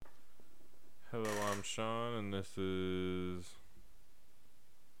I'm Sean, and this is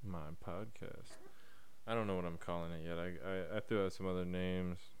my podcast. I don't know what I'm calling it yet. I threw out some other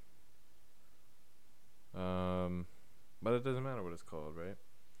names, but it doesn't matter what it's called, right?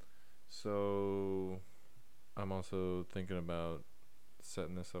 So I'm also thinking about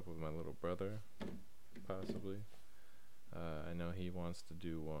setting this up with my little brother, possibly. I know he wants to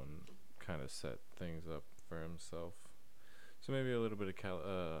do one, kind of set things up for himself. So maybe a little bit of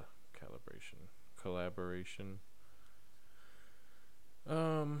collaboration.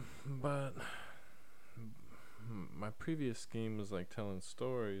 But my previous scheme was like telling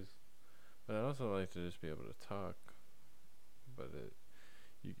stories, but I also like to just be able to talk. But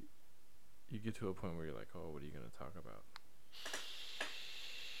you you get to a point where you're like, oh, what are you gonna talk about?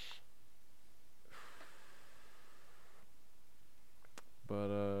 But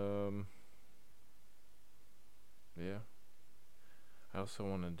yeah. I also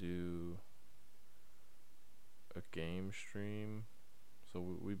want to do a game stream. So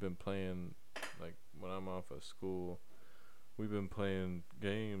we've been playing, like when I'm off of school, we've been playing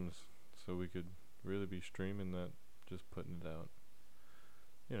games, so we could really be streaming that, just putting it out.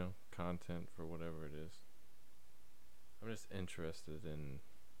 Content for whatever it is. I'm just interested in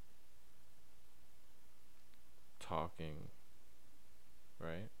talking,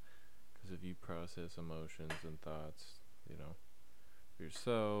 right? Because if you process emotions and thoughts, for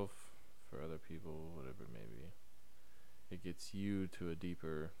yourself, for other people, whatever it may be, it gets you to a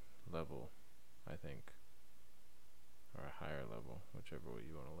deeper level, I think, or a higher level, whichever way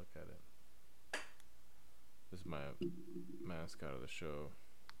you want to look at it. This is my mascot of the show.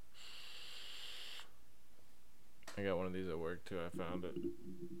 I got one of these at work too. I found it.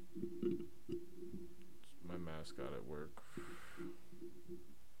 It's my mascot at work.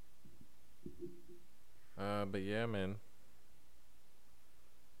 But yeah, man.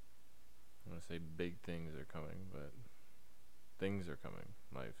 I'm gonna say big things are coming, but things are coming.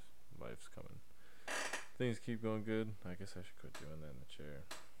 Life's coming. Things keep going good. I guess I should quit doing that in the chair.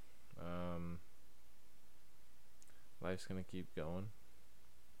 Life's gonna keep going,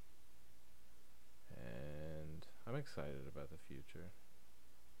 and I'm excited about the future.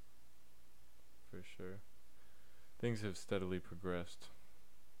 For sure. Things have steadily progressed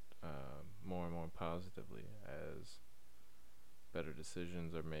more and more positively as better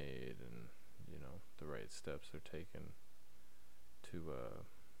decisions are made and, the right steps are taken to,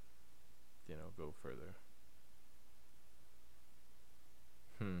 go further.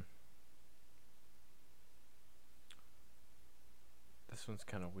 This one's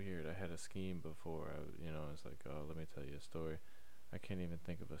kind of weird. I had a scheme before. I was like, oh, let me tell you a story. I can't even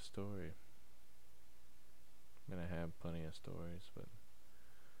think of a story. I mean, I have plenty of stories, but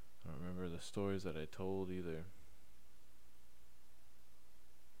I don't remember the stories that I told either.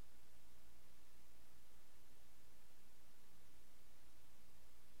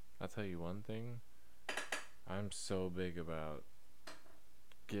 I'll tell you one thing. I'm so big about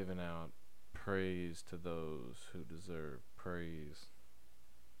giving out praise to those who deserve praise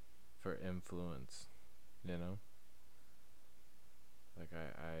for influence, Like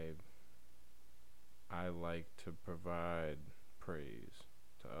I like to provide praise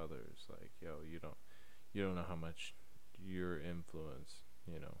to others. Like, yo, you don't know how much your influence,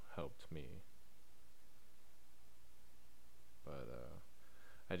 helped me. But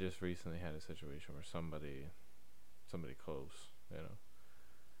I just recently had a situation where somebody close,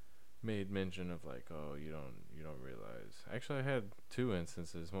 made mention of like, oh, you don't realize. Actually, I had two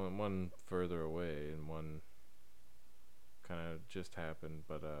instances. One further away, and one kind of just happened.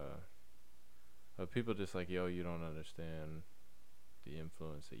 But people just like, yo, you don't understand the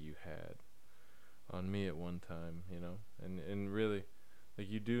influence that you had on me at one time, and really, like,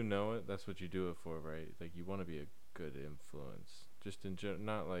 you do know it. That's what you do it for, right? Like, you want to be a good influence, just in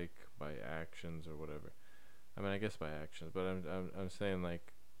not like by actions or whatever. I mean, I guess by actions, but I'm saying,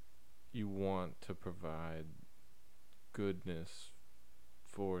 like, you want to provide goodness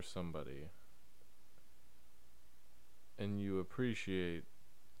for somebody, and you appreciate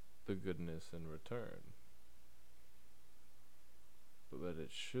the goodness in return. But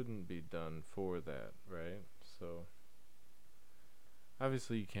it shouldn't be done for that, right? So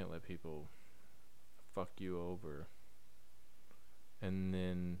obviously you can't let people fuck you over and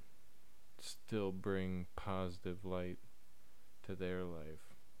then still bring positive light to their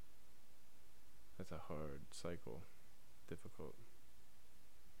life. That's a hard cycle. Difficult.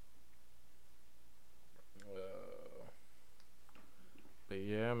 But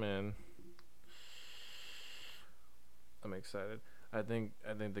yeah, man, I'm excited. I think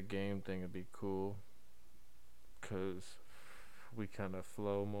the game thing would be cool, cause we kind of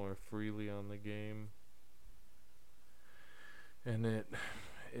flow more freely on the game, and it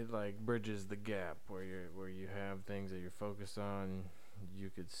like bridges the gap where you have things that you're focused on. You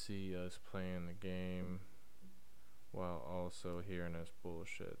could see us playing the game while also hearing us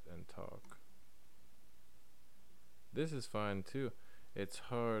bullshit and talk. This is fine too. It's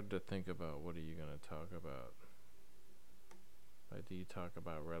hard to think about what are you gonna talk about. Like, do you talk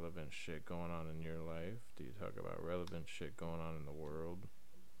about relevant shit going on in your life? Do you talk about relevant shit going on in the world?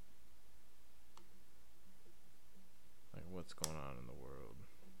 Like, what's going on in the world?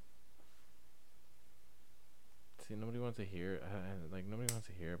 See, nobody wants to hear. Nobody wants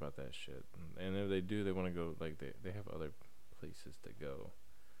to hear about that shit. And if they do, they want to go. Like, they have other places to go.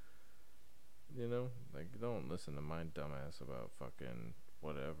 You know, like, don't listen to my dumbass about fucking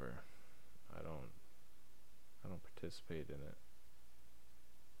whatever. I don't participate in it.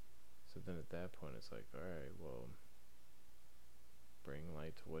 So then at that point, it's like, all right, well, bring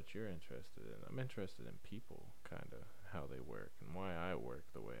light to what you're interested in. I'm interested in people, kind of, how they work, and why I work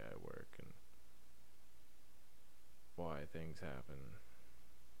the way I work, and why things happen,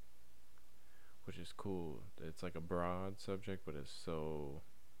 which is cool. It's like a broad subject, but it's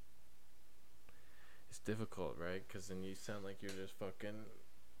difficult, right? Because then you sound like you're just fucking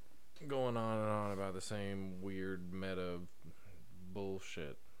going on and on about the same weird meta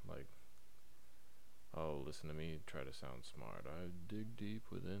bullshit. Like, oh, listen to me try to sound smart. I dig deep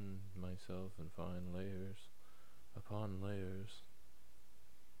within myself and find layers upon layers.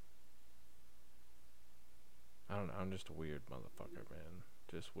 I don't know, I'm just a weird motherfucker, man.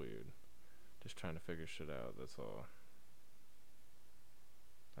 Just weird. Just trying to figure shit out, that's all.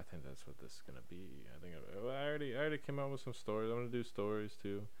 I think that's what this is gonna be. I already came out with some stories. I'm gonna do stories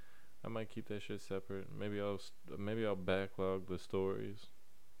too. I might keep that shit separate. Maybe I'll backlog the stories,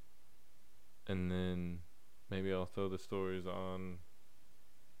 and then maybe I'll throw the stories on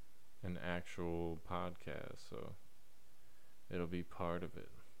an actual podcast, so it'll be part of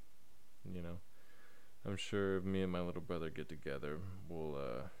it. You know, I'm sure if me and my little brother get together,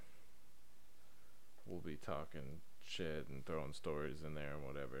 we'll be talking shit and throwing stories in there and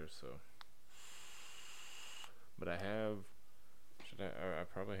whatever. So, but I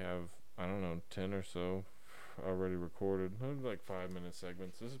probably have, I don't know, 10 or so already recorded. Like 5-minute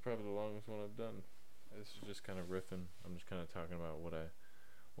segments. This is probably the longest one I've done. This is just kind of riffing. I'm just kind of talking about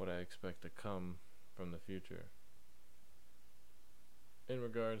what I expect to come from the future. In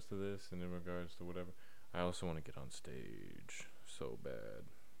regards to this and in regards to whatever, I also want to get on stage so bad.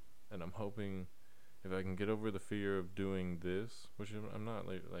 And I'm hoping if I can get over the fear of doing this, which I'm not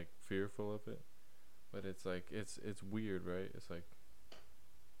like fearful of it, but it's like it's weird, right? It's like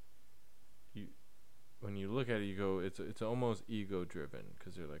when you look at it, you go, it's almost ego driven,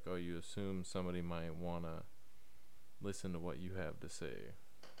 because you're like, oh, you assume somebody might wanna listen to what you have to say,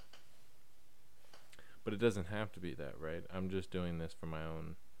 but it doesn't have to be that, right? I'm just doing this for my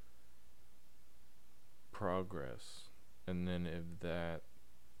own progress, and then if that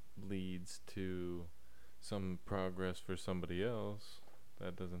leads to some progress for somebody else,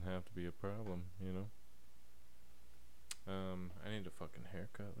 that doesn't have to be a problem, you know? I need a fucking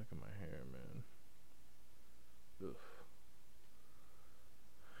haircut. Look at my hair, man. Ugh.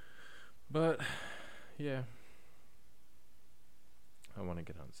 But yeah, I want to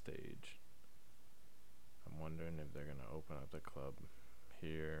get on stage. I'm wondering if they're gonna open up the club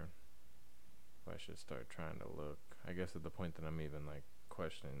here, if I should start trying to look. I guess at the point that I'm even like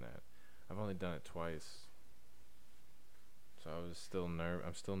questioning that, I've only done it twice, so I'm still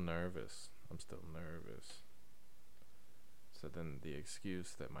nervous. So then the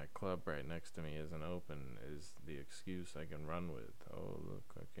excuse that my club right next to me isn't open is the excuse I can run with. Oh,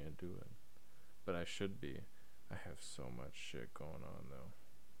 look, I can't do it. But I should be. I have so much shit going on, though.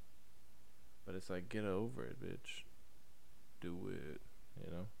 But it's like, get over it, bitch. Do it, you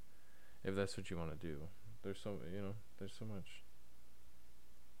know? If that's what you want to do. There's so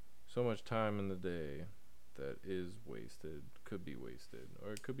much time in the day that is wasted, could be wasted,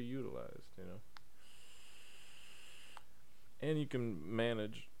 or it could be utilized, you know? And you can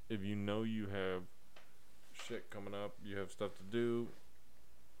manage, if you know you have shit coming up, you have stuff to do,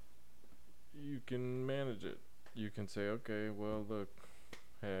 you can manage it. You can say, okay, well, look,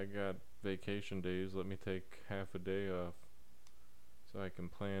 hey, I got vacation days, let me take half a day off so I can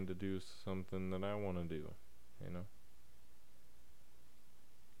plan to do something that I want to do, you know?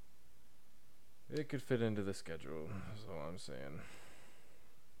 It could fit into the schedule, is all I'm saying.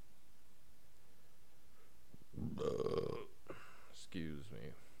 Excuse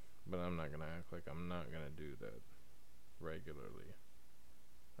me, but I'm not gonna act like I'm not gonna do that regularly.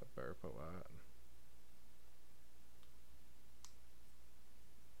 I burp a lot.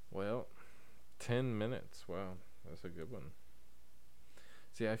 10 minutes. Wow, that's a good one.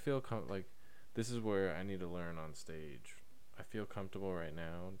 See, I feel like this is where I need to learn on stage. I feel comfortable right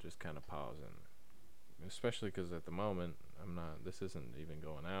now just kind of pausing. Especially because at the moment, I'm not, this isn't even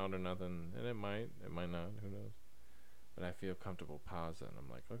going out or nothing. And it might not, who knows. But I feel comfortable pausing. I'm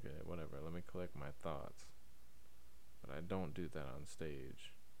like, okay, whatever, let me collect my thoughts. But I don't do that on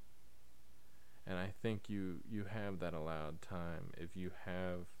stage. And I think you have that allowed time. If you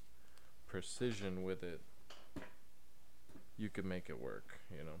have precision with it, you can make it work,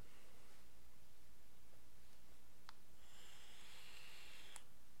 you know.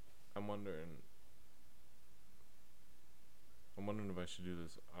 I'm wondering if I should do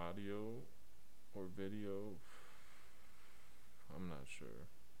this audio or video. I'm not sure.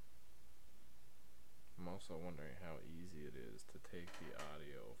 I'm also wondering how easy it is to take the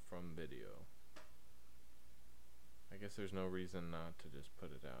audio from video. I guess there's no reason not to just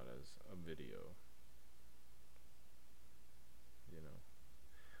put it out as a video, you know.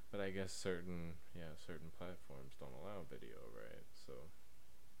 But I guess certain platforms don't allow video, right? So,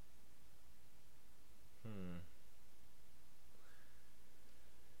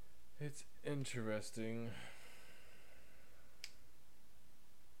 it's interesting.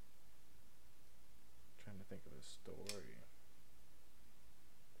 Trying to think of a story.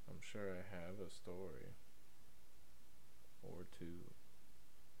 I'm sure I have a story or two.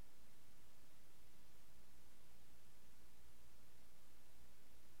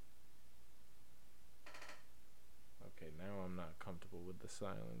 Okay, now I'm not comfortable with the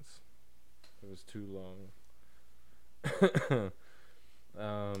silence. It was too long.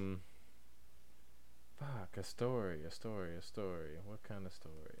 Fuck, a story. What kind of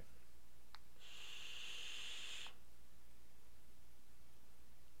story?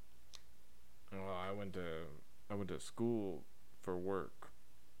 Well, I went to school for work.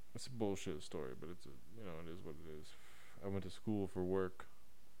 It's a bullshit story, but it is what it is. I went to school for work,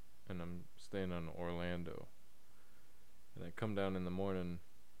 and I'm staying in Orlando. And I come down in the morning.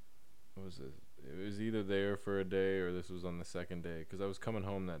 It was either there for a day or this was on the second day, because I was coming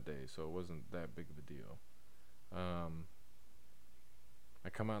home that day, so it wasn't that big of a deal. I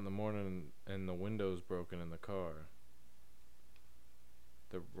come out in the morning and the window's broken in the car.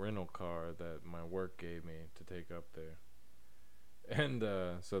 The rental car that my work gave me to take up there. And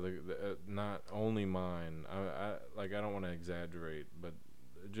so the not only mine, I don't want to exaggerate, but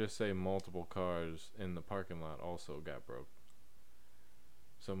just say multiple cars in the parking lot also got broke.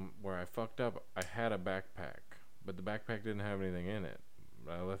 So where I fucked up, I had a backpack, but the backpack didn't have anything in it.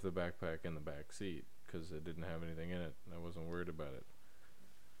 I left the backpack in the back seat because it didn't have anything in it. And I wasn't worried about it.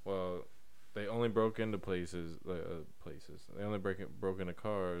 Well, they only broke into places. They only broke into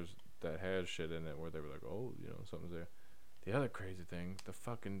cars that had shit in it where they were like, oh, something's there. The other crazy thing, the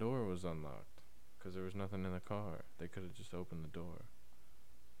fucking door was unlocked because there was nothing in the car. They could have just opened the door.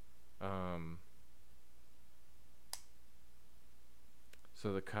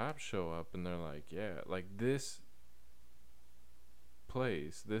 So the cops show up and they're like, yeah, like this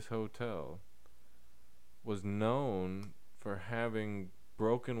place, this hotel was known for having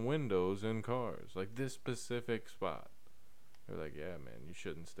broken windows in cars. Like this specific spot. They're like, yeah, man, you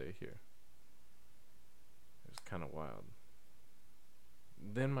shouldn't stay here. It was kind of wild.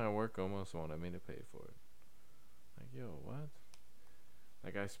 Then my work almost wanted me to pay for it. Like, yo, what?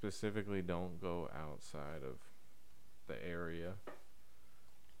 Like, I specifically don't go outside of the area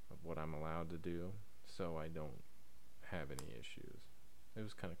of what I'm allowed to do, so I don't have any issues. It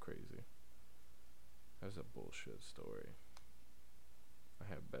was kind of crazy. That was a bullshit story. I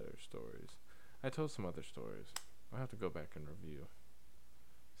have better stories. I told some other stories. I'll have to go back and review.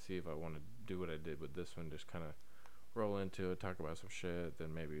 See if I want to do what I did with this one, just kind of roll into it, talk about some shit,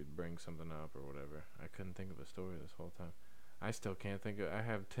 then maybe bring something up or whatever. I couldn't think of a story this whole time. I still can't think of. I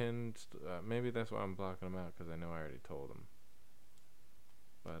have 10. Maybe that's why I'm blocking them out, because I know I already told them.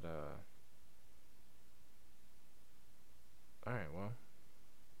 But all right. Well,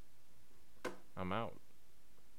 I'm out.